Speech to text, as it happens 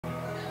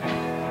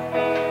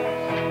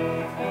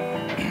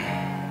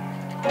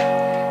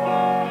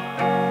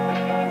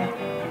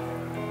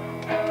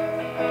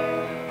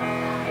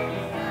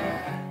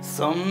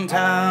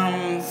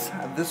Sometimes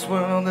this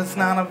world is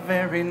not a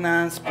very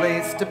nice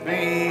place to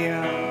be.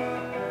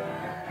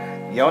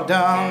 You're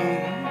done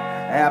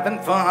having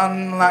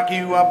fun, lock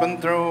you up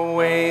and throw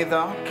away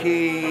the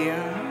key.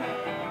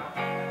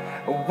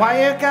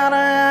 Why you gotta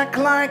act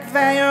like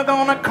that? You're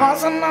gonna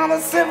cause another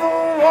civil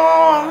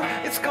war.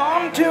 It's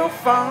gone too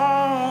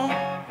far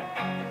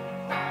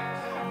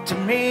to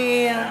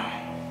me.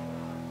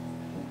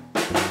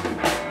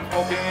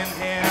 Smoking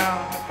here,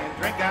 can't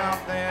drink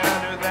out there,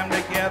 do them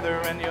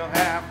together and you'll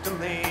have to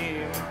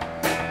leave.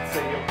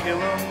 Say you'll kill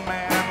a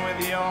man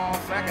with your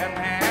second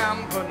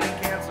hand, putting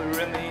cancer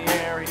in the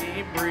air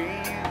he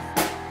breathes.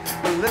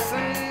 But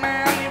listen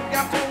man, you've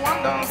got to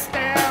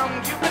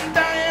understand, you've been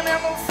dying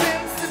ever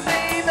since the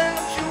day that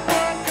you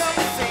were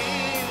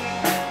conceived.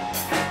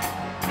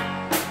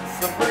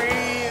 So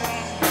breathe.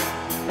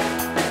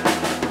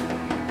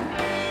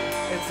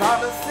 It's hard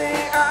to see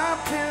eye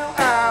to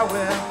eye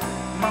with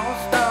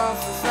most of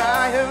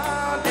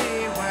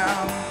society.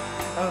 Well,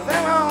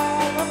 they're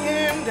all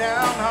looking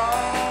down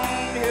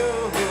on you,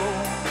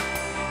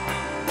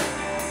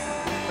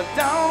 but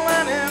don't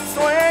let it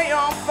sway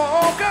your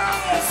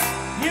focus.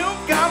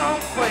 You've got a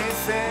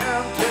place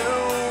in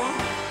too.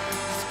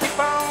 Just keep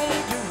on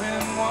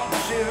doing what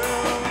you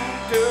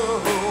do.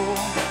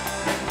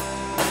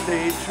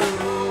 Stay true.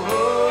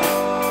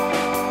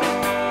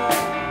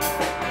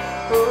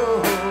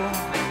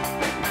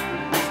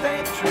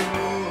 Stay true.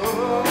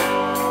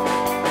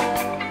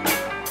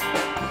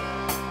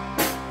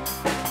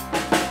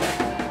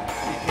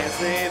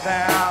 Say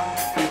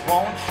that, you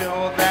won't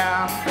show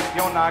that,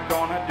 you're not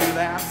gonna do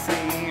that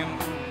scene.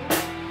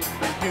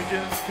 You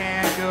just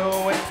can't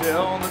go and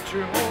tell the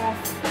truth,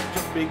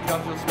 just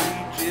because your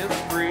speech is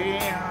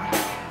free.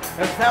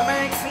 If that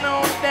makes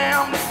no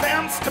damn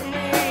sense to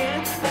me,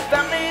 if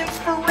that means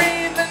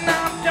free, then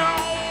I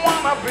don't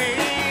wanna be.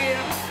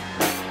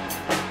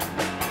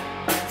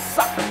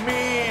 Sucker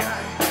me.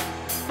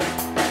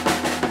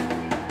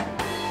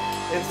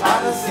 It's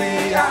hard to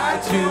see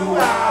eye to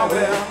eye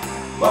with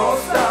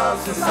most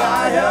of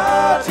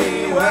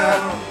society.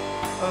 Well,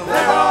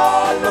 they're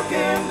all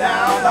looking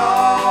down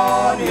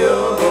on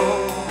you,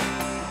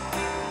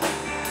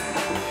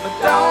 but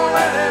don't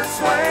let it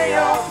sway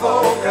your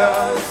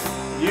focus.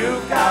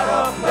 You've got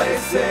a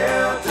place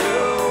here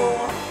too.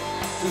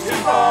 Just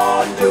keep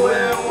on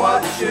doing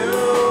what you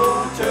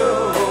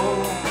do.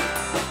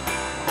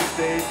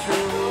 Stay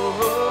true.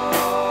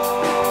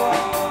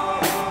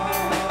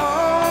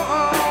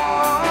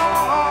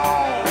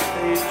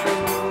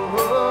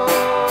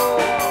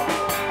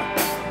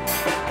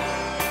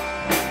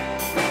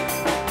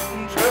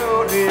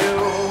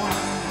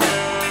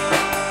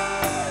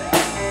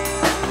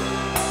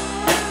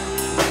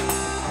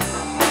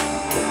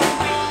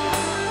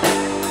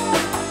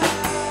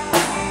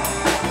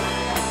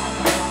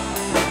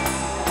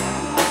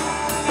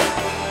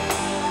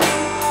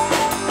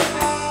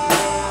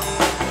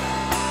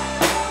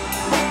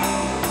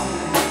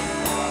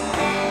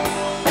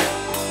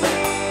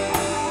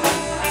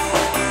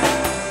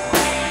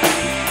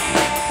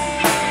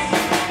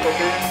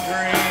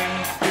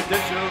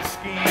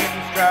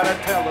 Try to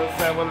tell us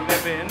that we're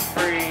living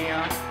free,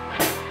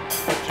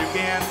 but you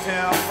can't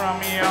tell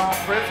from your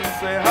prison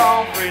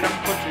cell. Freedom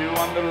put you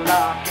under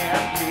lock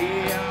and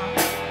key.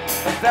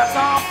 That's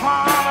all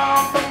part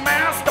of the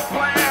master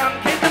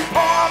plan. Keep the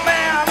poor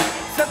man,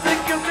 set the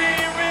guilty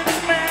rich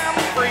man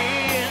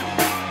free.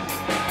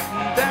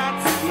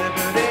 That's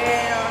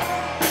liberty.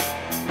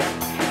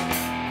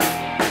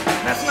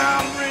 That's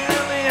not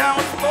really how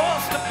it's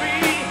supposed to be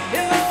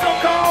in the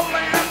so-called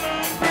land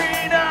of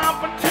great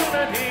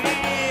opportunity.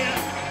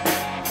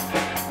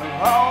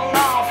 All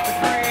lost to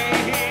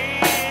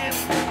greed.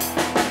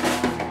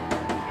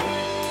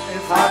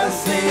 It's hard to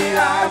see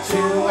eye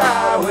to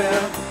eye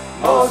with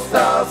most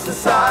of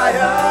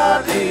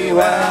society.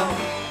 Well,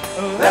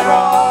 they're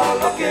all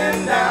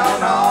looking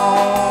down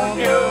on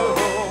you,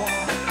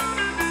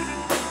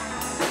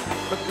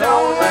 but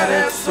don't let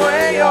it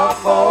sway your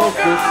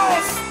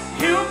focus.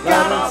 You've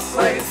got a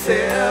place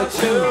here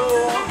too.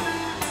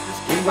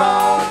 Just keep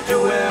on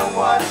doing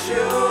what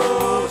you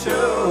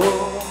do.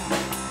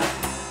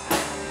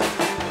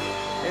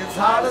 It's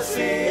hard to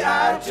see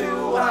eye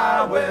to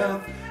eye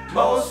with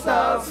most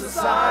of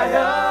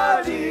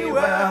society.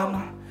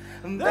 Well,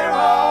 they're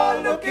all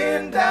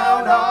looking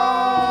down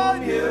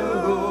on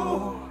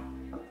you,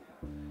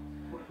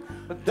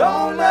 but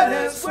don't let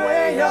it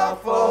sway your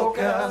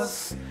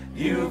focus.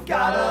 You've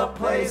got a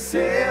place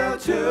here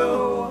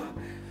too.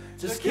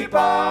 Just keep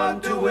on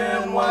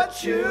doing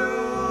what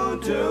you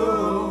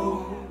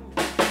do.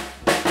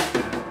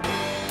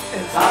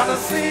 It's hard to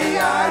see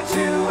eye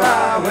to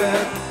eye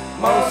with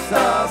most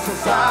of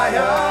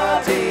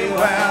society.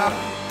 Well,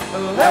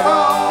 they're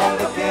all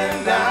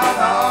looking down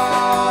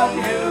on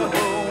you,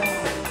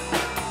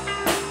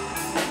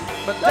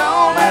 but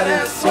don't let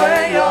it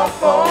sway your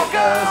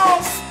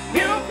focus.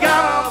 You've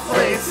got a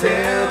place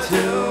here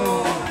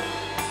too.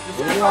 Just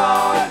keep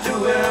on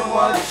doing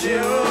what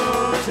you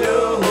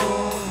do.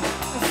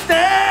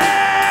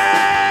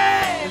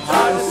 Stay. It's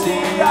hard to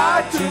see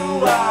eye to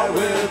eye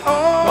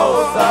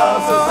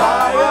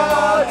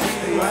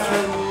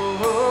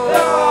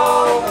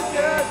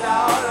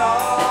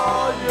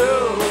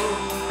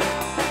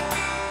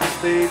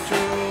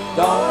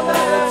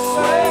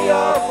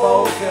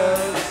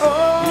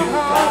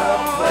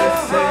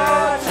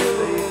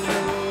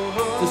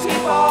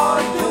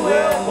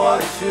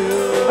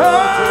Stay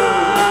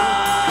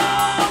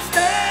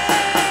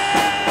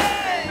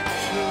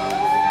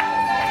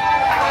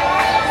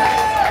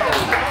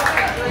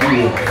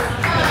true.